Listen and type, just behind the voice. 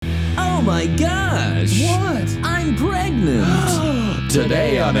Oh my gosh! What? I'm pregnant!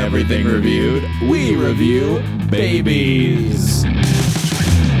 Today on Everything Reviewed, we review babies.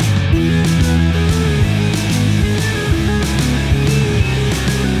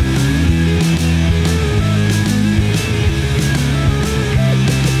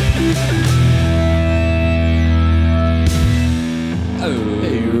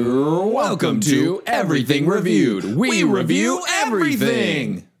 Welcome to Everything Reviewed. We review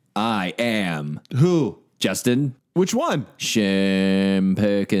everything. I am Who? Justin Which one? Shem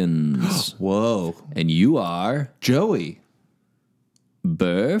Perkins. Whoa. And you are Joey.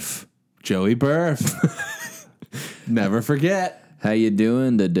 Burf. Joey Burf. Never forget. How you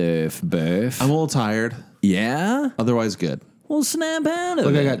doing today, Burf? I'm a little tired. Yeah? Otherwise good. Well, snap out of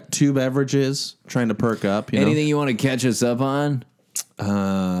Look, it. I got 2 beverages, trying to perk up. Anything you want to catch us up on?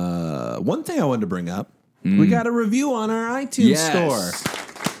 One thing I wanted to bring up. We got a review on our iTunes store.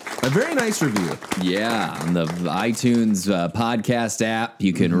 A very nice review. Yeah, on the iTunes podcast app.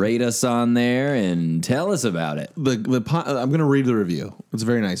 You can rate us on there and tell us about it. I'm going to read the review. It's a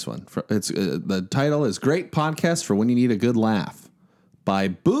very nice one. The title is "Great Podcast for When You Need a Good Laugh" by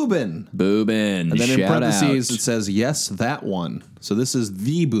Boobin. Boobin. And then in Shout parentheses out. it says, "Yes, that one." So this is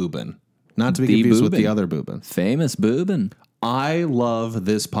the Boobin, not to be The confused with Boobin. the other Boobin. Famous Boobin. I love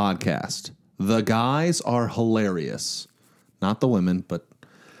this podcast. The guys are hilarious. Not the women, but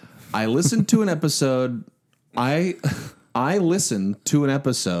I listened to an episode. I listened to an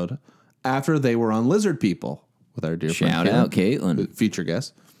episode after they were on Lizard People with our dear friend Shout out, Caitlin. feature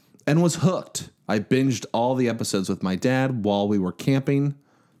guest, and was hooked. I binged all the episodes with my dad while we were camping,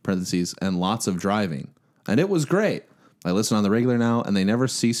 parentheses, and lots of driving. And it was great. I listen on the regular now, and they never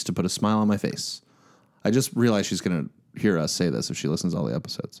cease to put a smile on my face. I just realized she's going to hear us say this if she listens to all the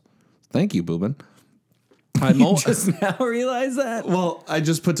episodes. Thank you, Boobin. You just now realize that? Well, I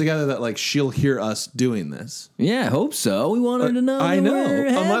just put together that like she'll hear us doing this. Yeah, I hope so. We want her to know. I that know, we're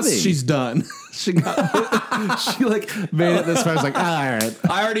unless happy. she's done. she like made it this far. I was like, all right,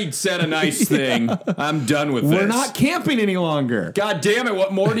 I already said a nice thing. I'm done with we're not camping any longer. God damn it!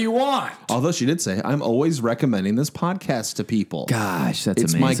 What more do you want? Although she did say, I'm always recommending this podcast to people. Gosh, that's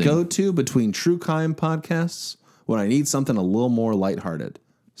It's amazing. my go-to between true crime podcasts when I need something a little more lighthearted.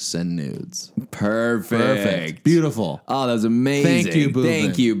 Send nudes. Perfect. Beautiful. Oh, that was amazing. Thank you, Boobin.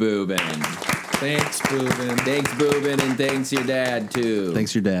 Thank you, Boobin. Thanks, Boobin. Thanks, Boobin, and thanks your dad too.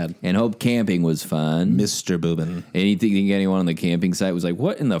 Thanks, your dad, And hope camping was fun. Mr. Boobin. Anything anyone on the camping site was like,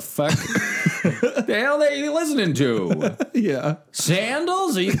 what in the fuck? The hell are you listening to? Yeah.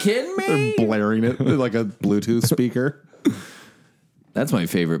 Sandals? Are you kidding me? They're blaring it like a Bluetooth speaker. That's my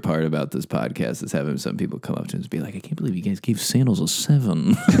favorite part about this podcast is having some people come up to us and be like, I can't believe you guys gave Sandals a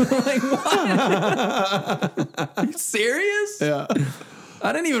 7. Like, what? Are you serious? Yeah.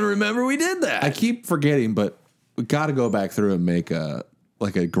 I didn't even remember we did that. I keep forgetting, but we got to go back through and make a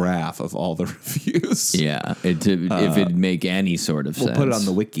graph of all the reviews. Yeah, if it'd make any sort of sense. We'll put it on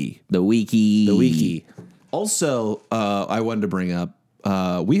the wiki. The wiki. Also, I wanted to bring up,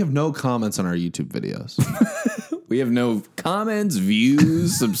 we have no comments on our YouTube videos. We have no comments,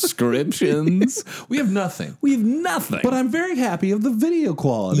 views, subscriptions. We have nothing. We have nothing. But I'm very happy of the video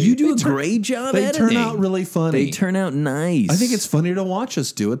quality. You do They a great job They editing. turn out really funny. They turn out nice. I think it's funnier to watch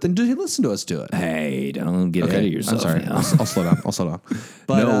us do it than to listen to us do it. Hey, don't get ahead of yourself. I'm sorry. now. I'll slow down. I'll slow down.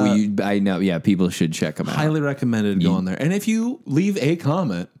 But No, I know. Yeah, people should check them out. highly recommended to go on there. And if you leave a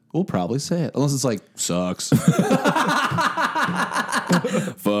comment, we'll probably say it. Unless it's like, sucks.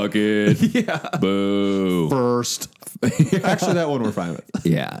 Fuck it. Yeah. Boo. First. Actually, that one we're fine with.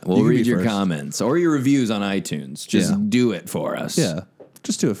 Yeah, we'll You can read be your first. comments or your reviews on iTunes. Just Yeah. do it for us. Yeah.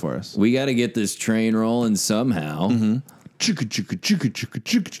 Just do it for us. We got to get this train rolling somehow. Chugga, chugga, chugga, chugga,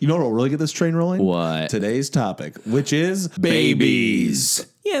 chugga. You know what will really get this train rolling? What? Today's topic, which is Babies.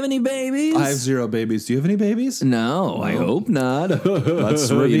 You have any babies? I have 0 babies. Do you have any babies? No, I hope not. Let's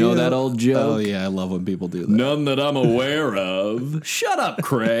You know reveal- that old joke? Oh, yeah. I love when people do that. None that I'm aware of. Shut up,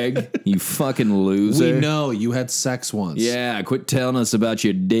 Craig. You fucking loser. We know you had sex once. Yeah, quit telling us about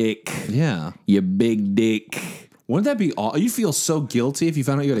your dick. Yeah. You big dick. Wouldn't that be all? You'd feel so guilty if you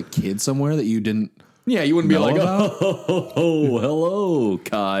found out you had a kid somewhere that you didn't. Yeah, you wouldn't be Know like, about? oh, hello,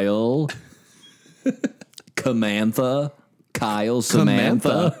 Kyle. Kyle,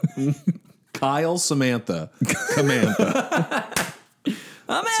 Samantha. Kyle Samantha. Samantha.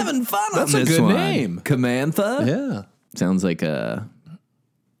 I'm having fun That's on a this good one. name. Samantha? Yeah. Sounds like a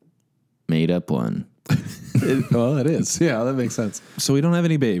made up one. Well, it is. Yeah, that makes sense. So we don't have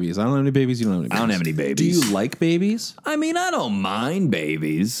any babies. I don't have any babies. You don't have any babies. I don't have any Do babies. you like babies? I mean, I don't mind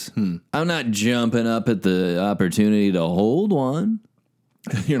babies. I'm not jumping up at the opportunity to hold one.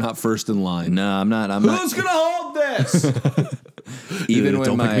 You're not first in line. No, I'm not. Who's gonna hold this? Even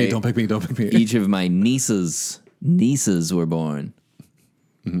when don't pick me. each of my nieces were born.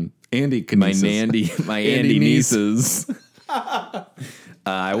 Andy, My Kinesis. Andy nieces.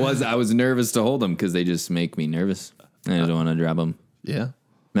 I was nervous to hold them because they just make me nervous. I don't want to drop them. Yeah.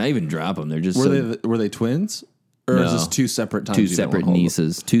 Not even drop them. They're just Were they twins? Or is No. this two separate times? two you don't separate wanna hold them?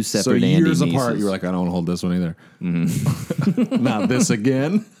 nieces. Two separate So Andy years nieces. apart, you were like, I don't want to hold this one either. Not this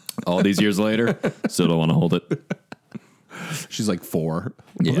again. All these years later, still don't want to hold it. She's like 4.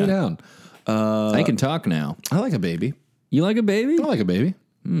 Put Yeah. me down. I can talk now. I like a baby. You like a baby? I like a baby.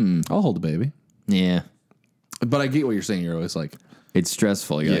 I'll hold a baby. Yeah. But I get what you're saying. You're always like, It's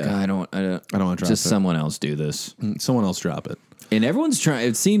stressful. You're like, Yeah. I don't want to wanna drop just it." someone else do this. someone else drop it. And everyone's trying.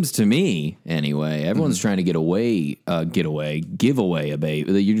 It seems to me, anyway. Everyone's trying to give away a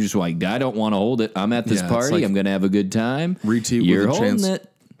baby. You're just like, I don't want to hold it. I'm at this Yeah, it's party. like I'm going to have a good time. retweet You're with a holding chance-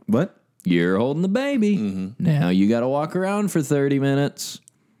 it. What? You're holding the baby. Now you got to walk around for 30 minutes.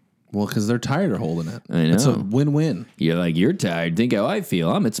 Well, because they're tired of holding it. I It's a know. win-win. You're like, you're tired. Think how I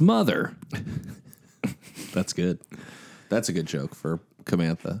feel. I'm its mother. That's good. That's a good joke for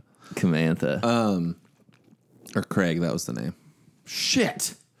Camantha. Camantha. Or Craig, that was the name.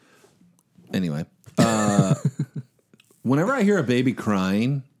 Shit. Anyway. Whenever I hear a baby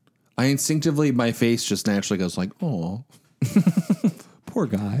crying, I instinctively, my face just naturally goes like, oh, poor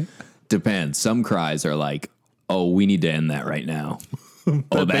guy. Depends. Some cries are like, oh, we need to end that right now.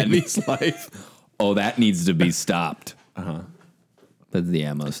 Oh, that baby's life. Oh, that needs to be stopped. That's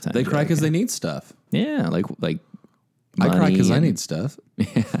most times. They cry because they need stuff. Yeah, like I cry money because I and- need stuff.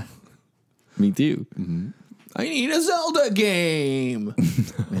 Me too. I need a Zelda game.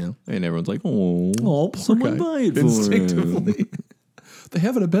 Yeah. And everyone's like, oh, Poor someone guy. buy it for him. Instinctively. They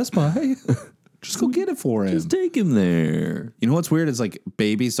have it at Best Buy. Just go get it for him. Just take him there. You know what's weird is like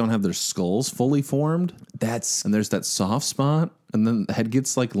babies don't have their skulls fully formed, That's. and there's that soft spot, and then the head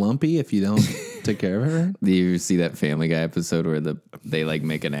gets like lumpy if you don't take care of it right. Do you see that Family Guy episode where they like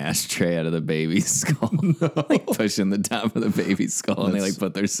make an ashtray out of the baby's skull, like pushing the top of the baby's skull, and they like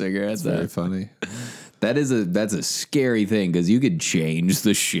put their cigarettes Very out? funny. That's a scary thing because you could change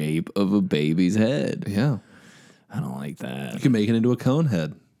the shape of a baby's head. Yeah. I don't like that. You can make it into a cone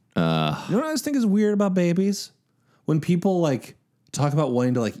head. You know what I always think is weird about babies? When people like talk about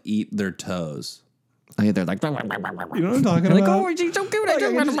wanting to like eat their toes. They're like, You know what I'm talking like, about? oh, she's so cute. Like,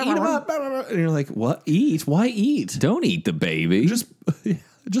 I can just eat 'em up. And you're like, what? Eat? Why eat? Don't eat the baby.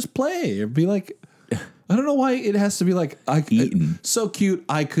 Just play or be like, I don't know why it has to be like Eaten. so cute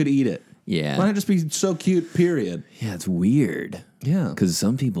I could eat it. Yeah. Why not just be so cute? Period. Yeah, it's weird. Yeah, Because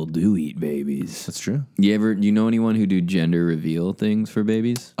some people do eat babies. that's true. You know anyone who do gender reveal things for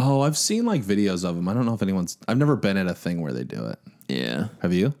babies? Oh, I've seen like videos of them. I don't know if I've never been at a thing where they do it. Yeah.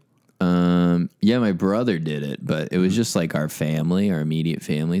 Have you? Yeah, my brother did it, but it was just like our family, our immediate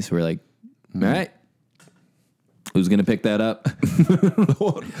family. So we're like, all right, who's going to pick that up?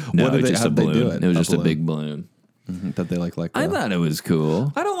 No, What did it's just a how'd they balloon. do it? It was A just a balloon. big balloon. That they like I thought it was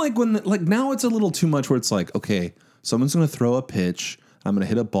cool. I don't like when like now it's a little too much where it's like, okay, someone's gonna throw a pitch, I'm gonna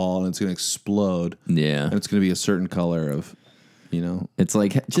hit a ball and it's gonna explode. Yeah. And it's gonna be a certain color of, you know. It's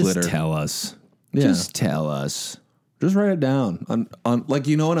like, just Glitter. tell us. Yeah. Just tell us. Just write it down on like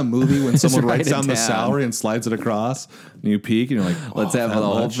you know in a movie when someone write writes it down the down. salary and slides it across and you peek and you're like, Let's have that the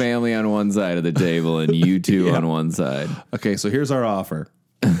whole much? family on one side of the table and you two on one side. Okay, so here's our offer.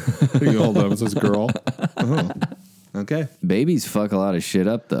 You hold on, it says girl. Oh. Okay. Babies fuck a lot of shit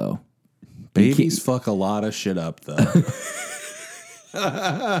up, though. Babies fuck a lot of shit up though.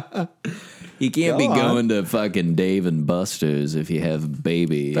 You can't Go be on. going to fucking Dave and Buster's if you have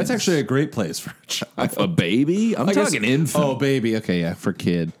babies. That's actually a great place for a child. a baby? I'm I guess- talking infant. Oh, baby. Okay, yeah, for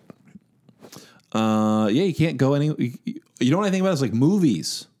kid. Yeah, you can't go any. You know what I think about is like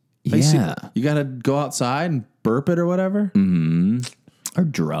movies. Yeah. You got to go outside and burp it or whatever. Or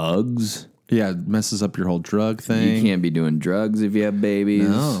drugs. Yeah, it messes up your whole drug You thing. can't be doing drugs if you have babies.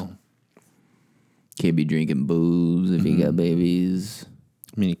 No, Can't be drinking booze if you got babies.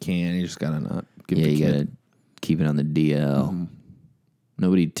 I mean you can. You just gotta not give Yeah, the you kid. gotta keep it on the DL.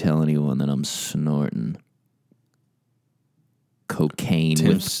 Nobody tell anyone that I'm snorting cocaine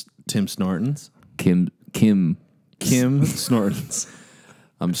with Tim Snortons. Kim. Kim Snortons.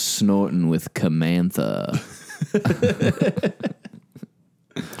 I'm snorting with Camantha.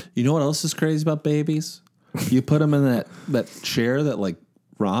 You know what else is crazy about babies? You put them in that chair that like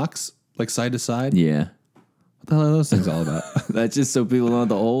rocks like side to side. Yeah. What the hell are those things all about? That's just so people don't have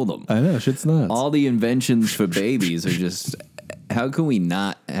to hold them. I know, shit's nuts. All the inventions for babies are just, how can we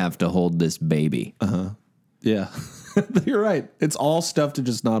not have to hold this baby? Yeah. You're right. It's all stuff to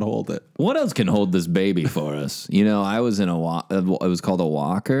just not hold it. What else can hold this baby for us? You know, I was in it was called a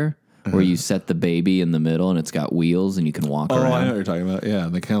walker, where you set the baby in the middle and it's got wheels and you can walk around. I know what you're talking about. Yeah,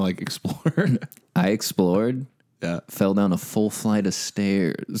 they kind of like explore. I explored, Yeah. fell down a full flight of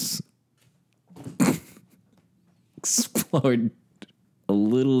stairs. Explored a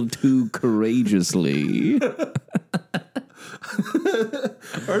little too courageously.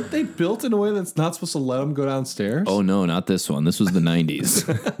 Aren't they built in a way that's not supposed to let them go downstairs? Oh, no, not this one. This was the 90s.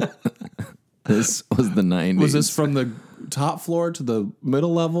 This was the 90s. Was this from the top floor to the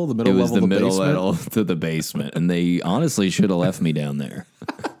middle level? The It middle was level, the the middle basement? level to the basement. And they honestly should have left me down there.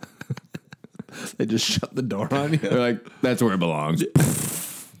 They just shut the door on you. They're like, that's where it belongs.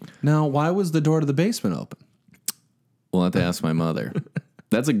 Now, why was the door to the basement open? We'll have to ask my mother.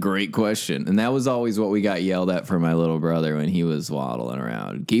 That's a great question. And that was always what we got yelled at for my little brother when he was waddling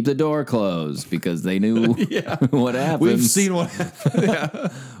around. Keep the door closed, because they knew what happens. We've seen what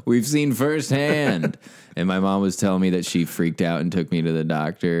happened. We've seen firsthand. And my mom was telling me that she freaked out and took me to the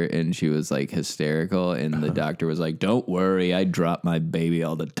doctor, and she was like hysterical. And the doctor was like, don't worry, I drop my baby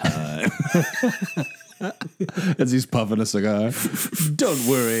all the time. As he's puffing a cigar. Don't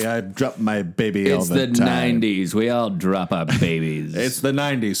worry, I drop my baby all It's the the time. 90s. We all drop our babies. It's the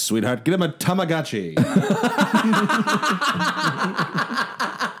 90s, sweetheart. Get him a Tamagotchi.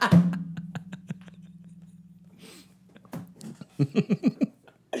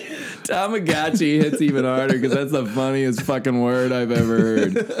 Tamagotchi hits even harder because that's the funniest fucking word I've ever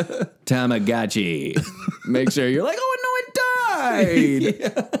heard. Tamagotchi. Make sure you're like, oh no, it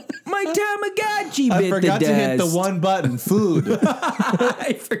died. My Tamagotchi bit I forgot the to hit the dust. one button, food.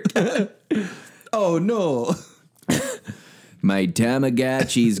 I forgot. Oh no. My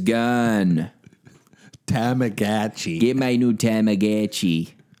Tamagotchi's gone. Tamagotchi. Get my new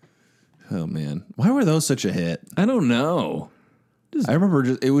Tamagotchi. Oh man. Why were those such a hit? I don't know. I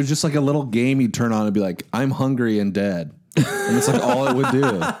remember it was just like a little game you'd turn on and be like, I'm hungry and dead. And it's like all it would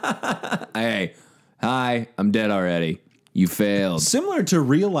do. Hey, hi, I'm dead already. You failed. Similar to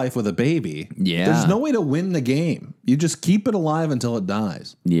real life with a baby. Yeah. There's no way to win the game. You just keep it alive until it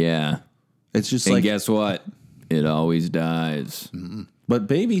dies. Yeah. It's just And like, guess what? It always dies. but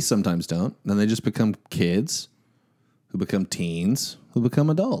babies sometimes don't. Then they just become kids who become teens who become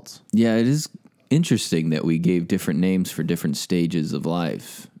adults. Yeah, it is interesting that we gave different names for different stages of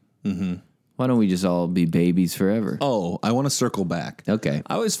life. Mm-hmm. Why don't we just all be babies forever? Oh, I want to circle back. Okay.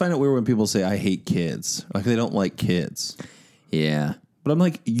 I always find it weird when people say, I hate kids. Like they don't like kids. Yeah. But I'm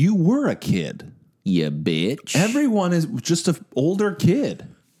like, you were a kid. You bitch. Everyone is just an older kid.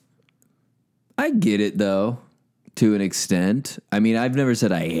 I get it, though, to an extent. I mean, I've never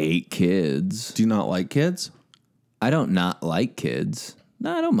said I hate kids. Do you not like kids? I don't not like kids.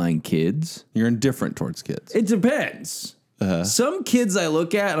 No, I don't mind kids. You're indifferent towards kids. It depends. Some kids I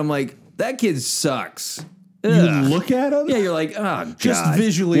look at and I'm like, that kid sucks. You Ugh. look at them? Yeah, you're like, oh, God. Just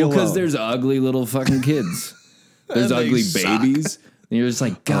visually because alone. there's ugly little fucking kids. There's And they ugly suck. babies. And you're just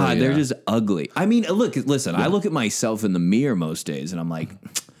like, God, yeah. they're just ugly. I mean, listen, I look at myself in the mirror most days and I'm like,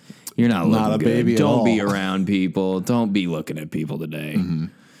 you're not Not looking a good. baby at Don't be all. around people. Don't be looking at people today.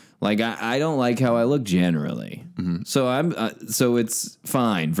 Like, I don't like how I look generally. So so it's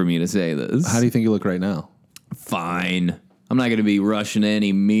fine for me to say this. How do you think you look right now? Fine. I'm not going to be rushing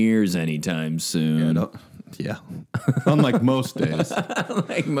any mirrors anytime soon. Yeah. Unlike most days.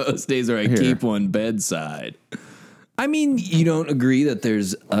 Like most days where I Here. keep one bedside. I mean, you don't agree that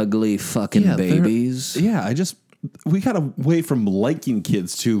there's ugly fucking Yeah, babies? Yeah, we got away from liking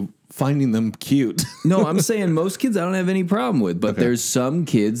kids to finding them cute. No, I'm saying most kids I don't have any problem with, but there's some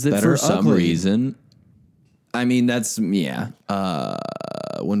kids that are for some ugly. reason, I mean, that's, yeah.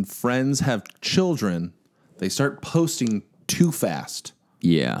 When friends have children, they start posting too fast.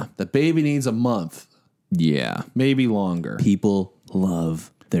 Yeah. The baby needs a month, Yeah. maybe longer. People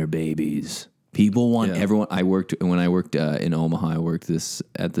love their babies. People want Yeah. everyone. When I worked in Omaha. I worked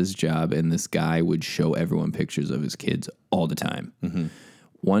at this job, and this guy would show everyone pictures of his kids all the time.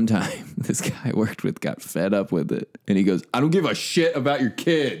 One time, this guy I worked with got fed up with it, and he goes, "I don't give a shit about your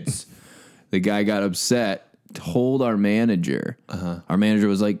kids." The guy got upset, told our manager. Our manager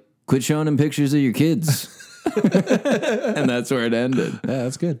was like, "Quit showing him pictures of your kids," and that's where it ended. Yeah,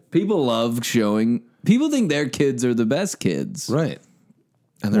 that's good. People love showing. People think their kids are the best kids. Right.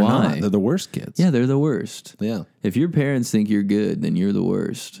 And they're Why? not. They're the worst kids. Yeah, they're the worst. Yeah. If your parents think you're good, then you're the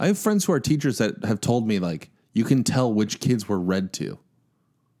worst. I have friends who are teachers that have told me, like, you can tell which kids were read to.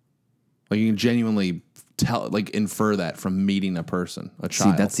 Like, you can genuinely tell, like, infer that from meeting a person, a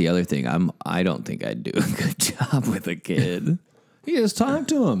child. See, that's the other thing. I don't think I'd do a good job with a kid. You just talk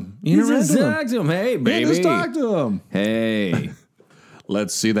to him. You You just talk to him. Hey, baby. just talk to him. Hey.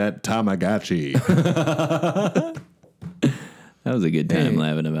 Let's see that Tamagotchi. That was a good time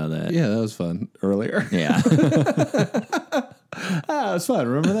laughing about that. Yeah, that was fun earlier. Yeah. It was fun.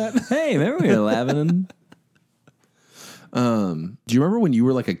 Remember that? Hey, remember we were laughing? Do you remember when you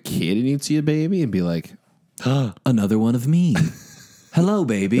were like a kid and you'd see a baby and be like, Another one of me. Hello,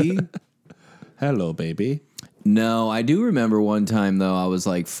 baby. hello, baby? No, I do remember one time, though, I was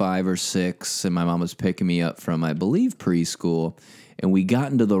like 5 or 6, and my mom was picking me up from, I believe, preschool, and we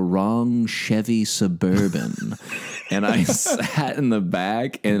got into the wrong Chevy Suburban. And I sat in the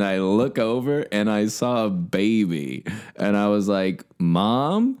back, and I look over, and I saw a baby. And I was like,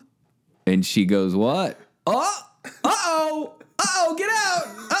 Mom? And she goes, what? Oh, uh-oh. Uh-oh, get out.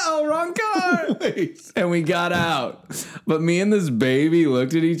 Uh-oh, wrong car. Wait. And we got out. But me and this baby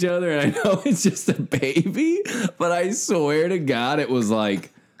looked at each other, and I know it's just a baby, but I swear to God, it was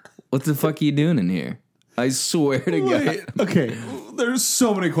like, what the fuck are you doing in here? I swear to God. Okay, there's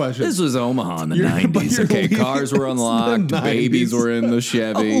so many questions. This was Omaha in the but 90s. you're Okay, leaving cars were us in the unlocked, 90s. babies were in the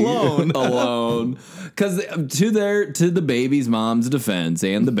Chevy. Alone. Because to the baby's mom's defense,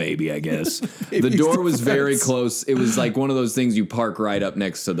 and the baby, I guess, the door was very close. It was like one of those things you park right up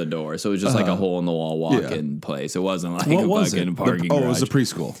next to the door. So it was just like a hole-in-the-wall walk-in place. It wasn't like What a was fucking it? parking Oh, garage. it was a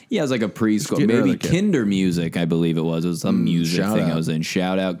preschool. Yeah, it was like a preschool. getting rid of Maybe the kid. Kinder Music, I believe it was. It was some music shout thing out. I was in.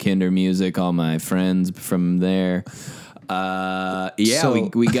 Shout out Kinder Music, all my friends from there. So-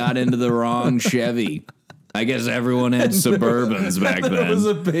 we got into the wrong Chevy. I guess everyone had Suburbans back then. There was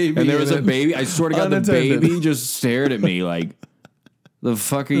a baby And there in was a it. baby. I swear to God, the Unattended. baby just stared at me like, the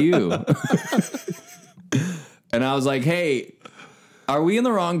fuck are you? And I was like, hey, are we in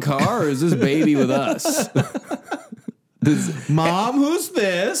the wrong car or is this baby with us? Mom, who's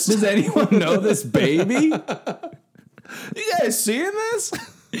this? Does anyone know this baby? You guys seeing this?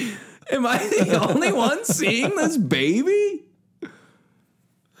 Am I the only one seeing this baby?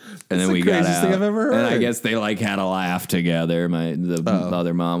 And then the we got craziest out. thing I've ever And I heard. guess they like had a laugh together. The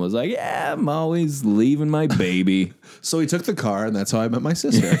other mom was like, "Yeah, I'm always leaving my baby." So he took the car, and that's how I met my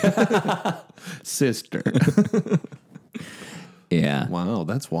sister. Sister. Yeah. Wow,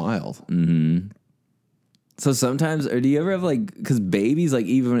 that's wild. So sometimes, or do you ever have like, because babies, like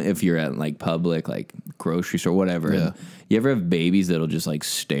even if you're at like public, like grocery store, whatever, Yeah. and you ever have babies that'll just like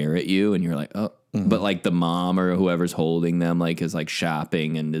stare at you and you're like, oh, but like the mom or whoever's holding them like is like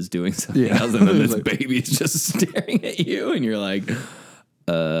shopping and is doing something Yeah. else, and then this Like- baby is just staring at you and you're like,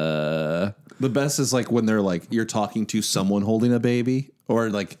 The best is like when they're like you're talking to someone holding a baby, or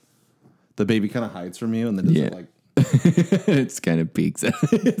like the baby kind of hides from you, and then does it Yeah. like it's kind of peaks.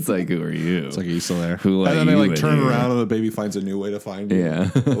 It's like, who are you? it's like, are you still there? Who let and then they you like in turn here? around, and the baby finds a new way to find you. Yeah.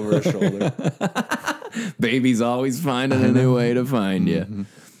 Over his shoulder. Baby's always finding a new way to find you.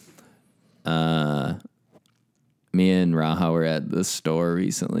 Me and Raha were at the store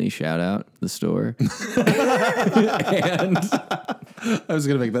recently. Shout out the store. I was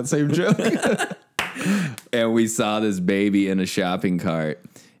gonna make that same joke. And we saw this baby in a shopping cart.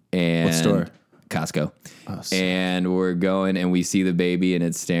 And What store? Costco. sick. And we're going and we see the baby and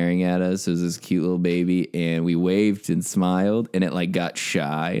it's staring at us. It was this cute little baby. And we waved and smiled and it like got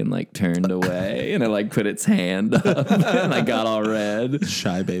shy and like turned away. And it like put its hand up and I got all red.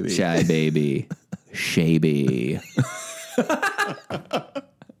 Shy baby. Shy baby.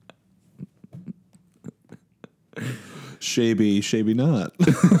 Shaby. Shaby not.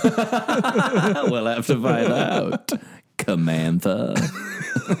 We'll have to find out. Camantha.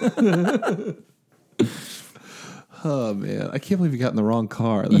 Oh man, I can't believe you got in the wrong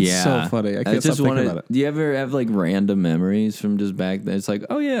car. That's so funny. I can't stop thinking about it. Do you ever have like random memories from just back then? It's like,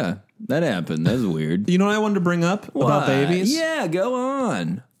 oh yeah, that happened. That's weird. You know what I wanted to bring up about What? babies? Yeah, go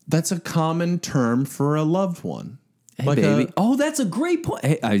on. That's a common term for a loved one. Hey, Like baby. Oh, that's a great point.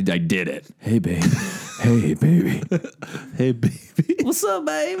 Hey, I did it. Hey, baby. Hey, baby. Hey, baby. What's up,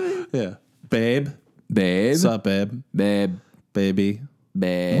 baby? Yeah. Babe. Babe. What's up, babe? Babe. Baby.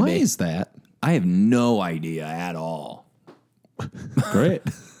 Babe. Why is that? I have no idea at all. Great.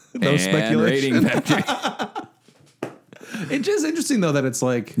 No And speculation. rating metric. It's just interesting, though, that it's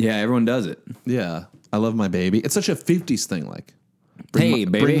like, Yeah, everyone does it. yeah, I love my baby. It's such a 50s thing. Like, Hey,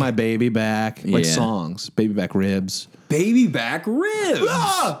 baby. Bring my baby back. Like Yeah. songs. Baby back ribs. Baby back ribs.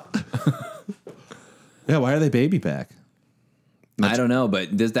 Yeah, why are they baby back? I don't know,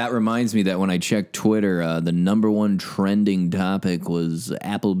 but that reminds me that when I checked Twitter, the number one trending topic was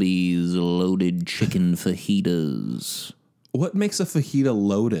Applebee's loaded chicken fajitas. What makes a fajita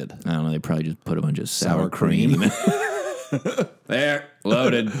loaded? I don't know. They probably just put a bunch of sour Sour cream. cream. There,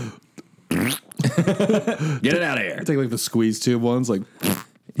 loaded. Get it out of here. Take like the squeeze tube ones, like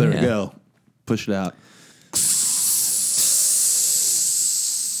there we Yeah. go. Push it out.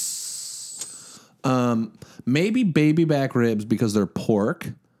 Maybe baby back ribs because they're pork,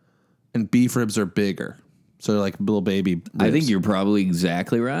 and beef ribs are bigger, so they're like little baby ribs. I think you're probably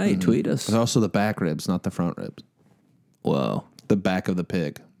exactly right. Tweet us. But also the back ribs, not the front ribs. Whoa. The back of the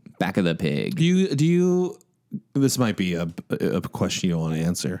pig. Back of the pig. Do you? This might be a question you don't want to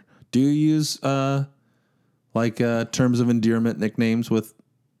answer. Do you use terms of endearment nicknames with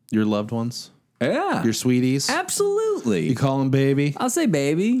your loved ones, Yeah. your sweeties? Absolutely. You call them baby. I'll say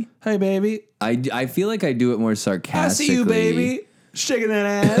baby. Hey, baby. I feel like I do it more I sarcastically. see you, baby. Shaking that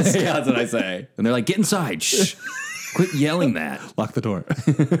ass. Yeah, that's what I say. And they're like, get inside. Shh. Quit yelling that. Lock the door.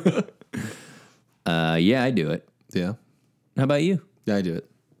 Yeah, I do it. Yeah. How about you? Yeah, I do it.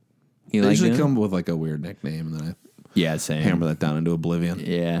 You I like usually doing it? come with like a weird nickname, and then I Yeah, same. hammer that down into oblivion.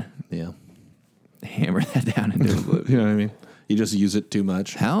 Yeah. Yeah. Hammer that down into oblivion. You know what I mean? You just use it too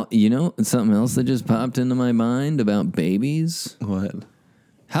much. How, something else that just popped into my mind about babies? What?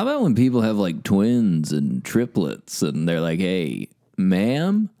 How about when people have like twins and triplets and they're like, hey,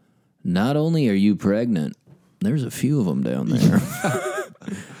 ma'am, not only are you pregnant, there's a few of them down there.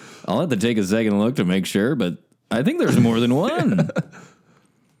 I'll have to take a second look to make sure, but I think there's more than one.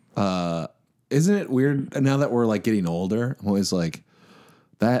 Isn't it weird now that we're like getting older? I'm always like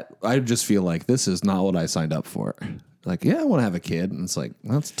that. I just feel like this is not what I signed up for. Like, yeah, I want to have a kid, and it's like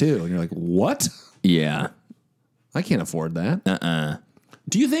that's 2, and you're like, what? Yeah. I can't afford that.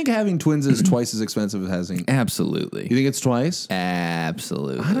 Do you think having twins is twice as expensive as having? Absolutely. You think it's twice?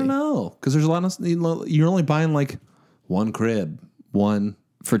 Absolutely. I don't know, because there's a lot of you're only buying like one crib, one.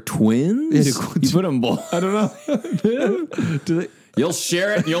 For twins? Yeah, you put them both. I don't know. Do they? You'll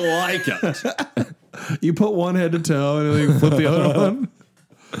share it and you'll like it. You put one head to toe, and then you flip the other one.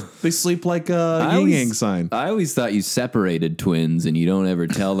 They sleep like a yin yang sign. I always thought you separated twins and you don't ever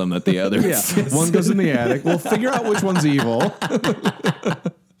tell them that the other Yeah, one goes in the attic. We'll figure out which one's evil.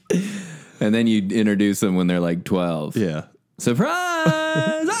 And then you introduce them when they're like 12. Yeah, Surprise!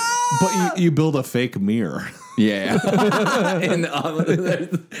 Ah! but you build a fake mirror. Yeah. And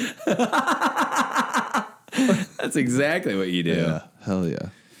that's exactly what you do. Hell yeah.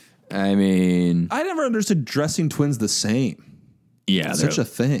 I mean, I never understood dressing twins the same. yeah, It's such a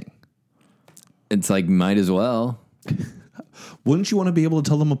thing. it's like might as well. Wouldn't you want to be able to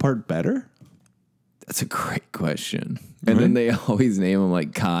tell them apart better? That's a great question. And then they always name them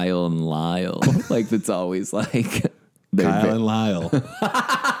like Kyle and Lyle. Like that's always like Kyle and Lyle,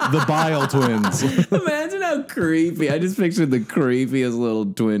 the Bile twins. Imagine how creepy. I just pictured the creepiest little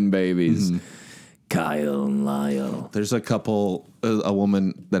twin babies. Kyle and Lyle. There's a couple, a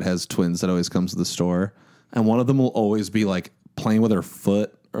woman that has twins that always comes to the store, and one of them will always be like playing with her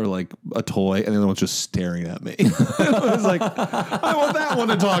foot or like a toy, and the other one's just staring at me. I was like, I want that one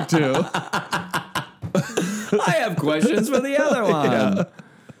to talk to. I have questions for the other one. Yeah.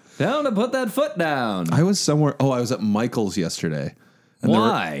 Tell him to put that foot down. I was somewhere. Oh, I was at Michael's yesterday. And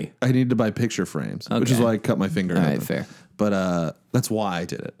Why? I needed to buy picture frames, which is Okay. why I cut my finger. All open. right, fair. But that's why I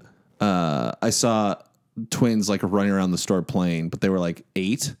did it. I saw twins like running around the store playing, but they were like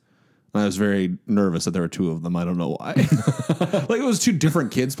 8. And I was very nervous that there were 2 of them. I don't know why. Like it was 2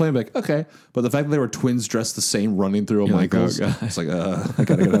 different kids playing. Like, okay. But the fact that they were twins dressed the same running through a like, Michael's, oh, God. it's like, I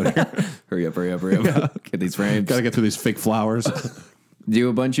gotta get out of here. Hurry up. Get these frames. Gotta get through these fake flowers. Do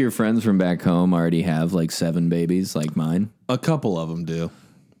a bunch of your friends from back home already have like 7 babies like mine? A couple of them do.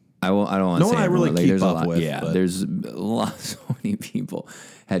 I don't want to No say one I really everyone. Like, keep there's a up lot, with, yeah, but- there's a lot. So many people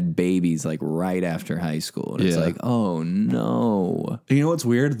had babies like right after high school, and it's Yeah. like, oh no. You know what's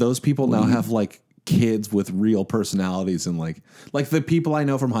weird? Those people now have like kids with real personalities, and like the people I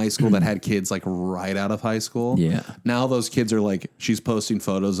know from high school that had kids like right out of high school. Yeah. Now those kids are like, she's posting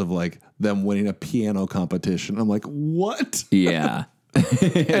photos of like them winning a piano competition. I'm like, what? Yeah.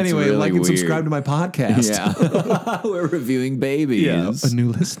 Anyway, really like and weird. subscribe to my podcast. Yeah, we're reviewing babies. Yeah, a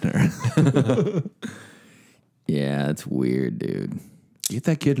new listener. Yeah, it's weird, dude. Get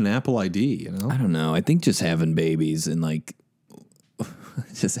that kid an Apple ID, you know? I don't know. I think just having babies and like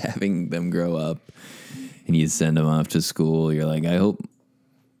just having them grow up and you send them off to school, you're like, I hope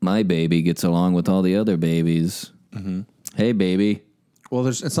my baby gets along with all the other babies. Mm-hmm. Hey, baby. Well,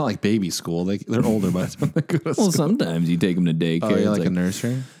 it's not like baby school. They're older by the time they go to school. Well, sometimes you take them to daycare. Oh, yeah, It's like a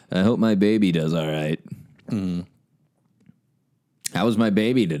nursery? I hope my baby does all right. How was my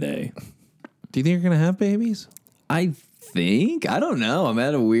baby today? Do you think you're going to have babies? I think. I don't know. I'm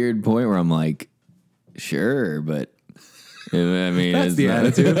at a weird point where I'm like, sure, but I mean, That's it's the not-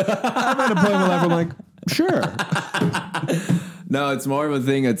 attitude. I'm at a point in my life where I'm like, sure. No, it's more of a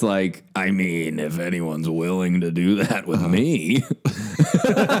thing. It's like, I mean, if anyone's willing to do that with me,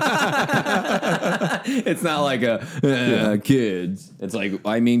 it's not like kids. It's like,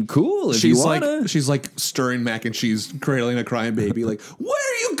 I mean, cool. If She's you wanna. like, she's like stirring mac and cheese, cradling a crying baby. Like, where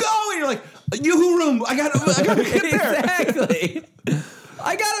are you going? You're like, Yoo-hoo room. I got to get there. Exactly.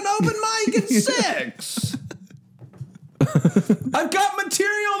 I got an open mic at 6. I've got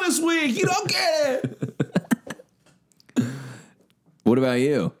material this week. You don't get it. What about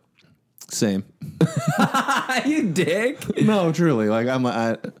you? Same. You dick. No, truly. Like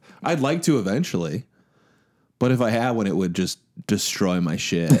I'd like to eventually, but if I had one, it would just destroy my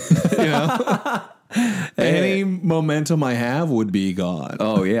shit. You know, any momentum I have would be gone.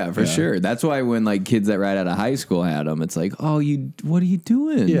 Oh yeah, for sure. That's why when like kids that right out of high school had them, it's like, oh, what are you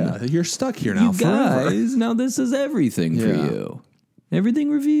doing? Yeah, you're stuck here now you forever. guys. Now this is everything for Yeah. you.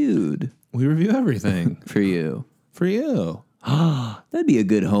 Everything reviewed We review everything for you. for you. That'd be a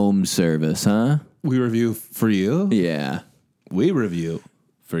good home service, huh? We review for you. Yeah. We review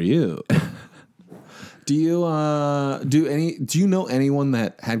for you. Do you know anyone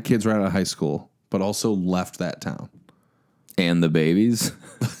that had kids right out of high school but also left that town? And the babies?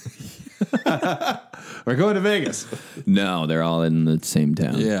 We're going to Vegas. No, they're all in the same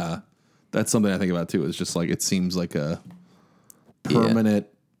town. Yeah. That's something I think about too. It's just like it seems like a permanent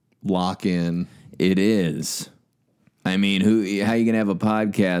lock in. It is. I mean, how you gonna have a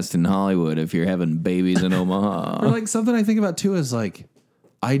podcast in Hollywood if you're having babies in Omaha? Or like something I think about too is like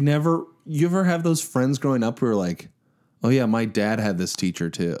you ever have those friends growing up who are like, oh yeah, my dad had this teacher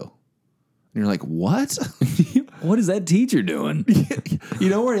too. And you're like, what? What is that teacher doing? You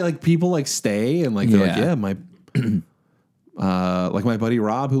know where like people like stay and like they're like, Yeah. yeah, my like my buddy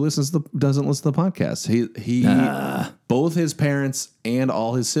Rob who doesn't listen to the podcast. He both his parents and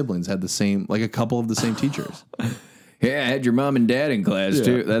all his siblings had the same, like a couple of the same teachers. Yeah, I had your mom and dad in class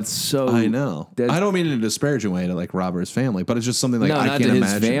too. That's so. I know. I don't mean in a disparaging way to like Rob or his family, but it's just something like No, I not can't to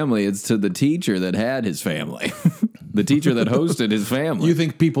imagine. his family. It's to the teacher that had his family. The teacher that hosted his family. You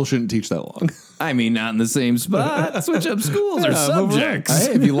think people shouldn't teach that long? I mean, not in the same spot. Switch up schools or subjects.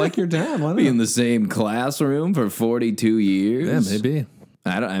 Hey, if you like your dad, why Be in not? the same classroom for 42 years. Yeah, maybe.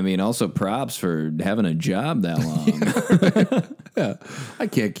 I mean, also props for having a job that long. Yeah, I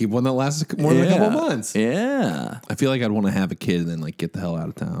can't keep one that lasts more than a couple months. Yeah. I feel like I'd want to have a kid and then like get the hell out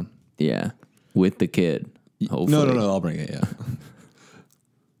of town. Yeah. With the kid. Hopefully. No, I'll bring it.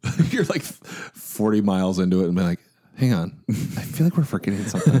 Yeah. You're like 40 miles into it and be like, hang on, I feel like we're forgetting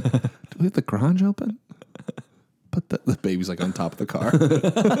something. Do we have the garage open? But the baby's like on top of the car.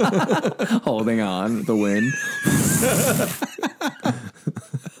 Holding on with the wind.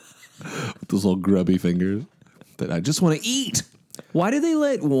 With those little grubby fingers that I just want to eat. Why do they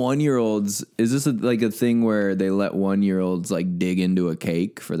let 1-year-olds? Is this like a thing where they let 1-year-olds like dig into a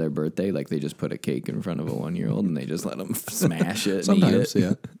cake for their birthday? Like they just put a cake in front of a 1-year-old and they just let them smash it and eat Sometimes, it?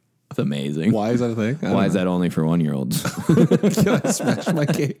 Yeah. It's amazing. Why is that a thing? Why is that only for 1-year-olds? Can I smash my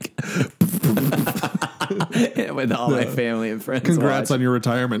cake? With all my family and friends. Congrats on your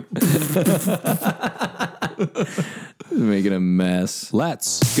retirement. Making a mess.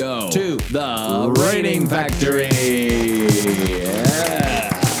 Let's Go to the Rating Factory. Yeah.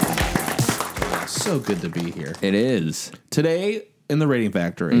 So good to be here. It is. Today in the Rating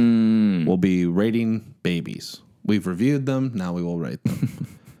Factory, we'll be rating babies. We've reviewed them. Now we will rate them.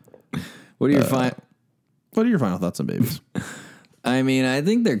 What are your What are your final thoughts on babies? I mean, I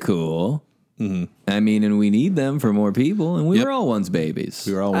think they're cool. I mean, and we need them for more people. And we Yep. were all once babies.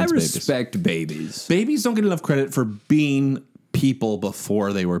 We were all once I babies. respect babies. Babies don't get enough credit for being people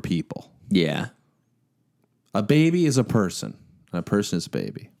before they were people. Yeah. A baby is a person. And a person is a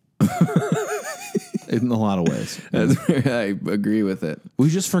baby. In a lot of ways. I agree with it. We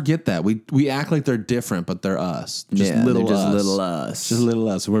just forget that. We act like they're different, but they're us. Just Yeah, little they're just us. little us. Just little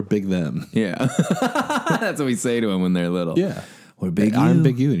us. We're big them. Yeah. That's what we say to them when they're little. Yeah. We're big I'm you.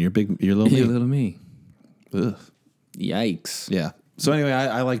 big you and you're little me. You're little me. Ugh. Yikes. Yeah. So anyway,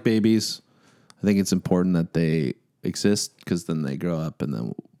 I like babies. I think it's important that they exist because then they grow up and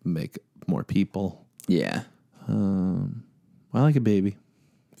then make more people. Yeah. I like a baby.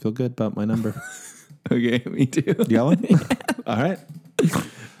 Feel good about my number. Okay, me too. You got one? All right.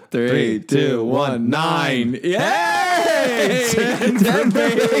 3, 2, 1, 9. Yay! 10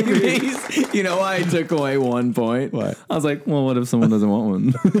 babies. You know why I took away 1 point? What? I was like, well, what if someone doesn't want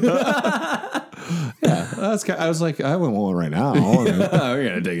one? I was like, I wouldn't want one right now. We're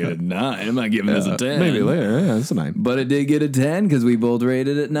going to take it at 9. I'm not giving this a 10. Maybe later. Yeah, it's a 9. But it did get a 10 because we both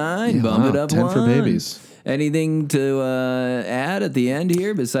rated it 9. Bump it up 10 one. for babies. Anything to add at the end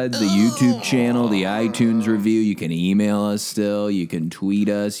here besides the YouTube channel, the iTunes review? You can email us still. You can tweet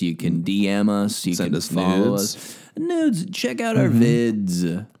us. You can DM us. You Send can us follow nudes. us. Nudes. Check out our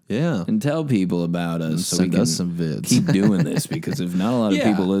vids. Yeah. And tell people about us so we Send can us some vids. keep doing this, because if not a lot of Yeah.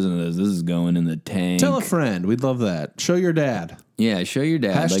 people listen to this, this is going in the tank. Tell a friend. We'd love that. Show your dad. Yeah, show your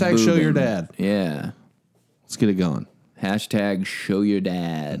dad. Hashtag like show your Boobin. dad. Yeah. Let's get it going. Hashtag show your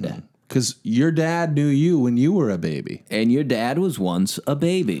dad. Because your dad knew you when you were a baby. And your dad was once a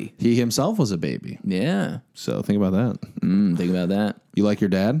baby. He himself was a baby. Yeah. So think about that. Think about that. You like your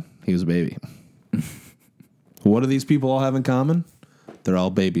dad? He was a baby. What do these people all have in common? They're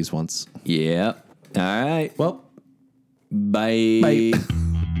all babies once. Yep. All right. Well, Bye. bye.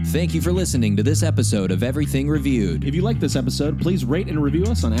 Thank you for listening to this episode of Everything Reviewed. If you like this episode, please rate and review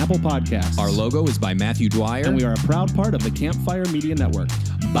us on Apple Podcasts. Our logo is by Matthew Dwyer. And we are a proud part of the Campfire Media Network.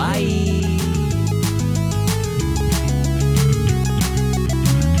 Bye.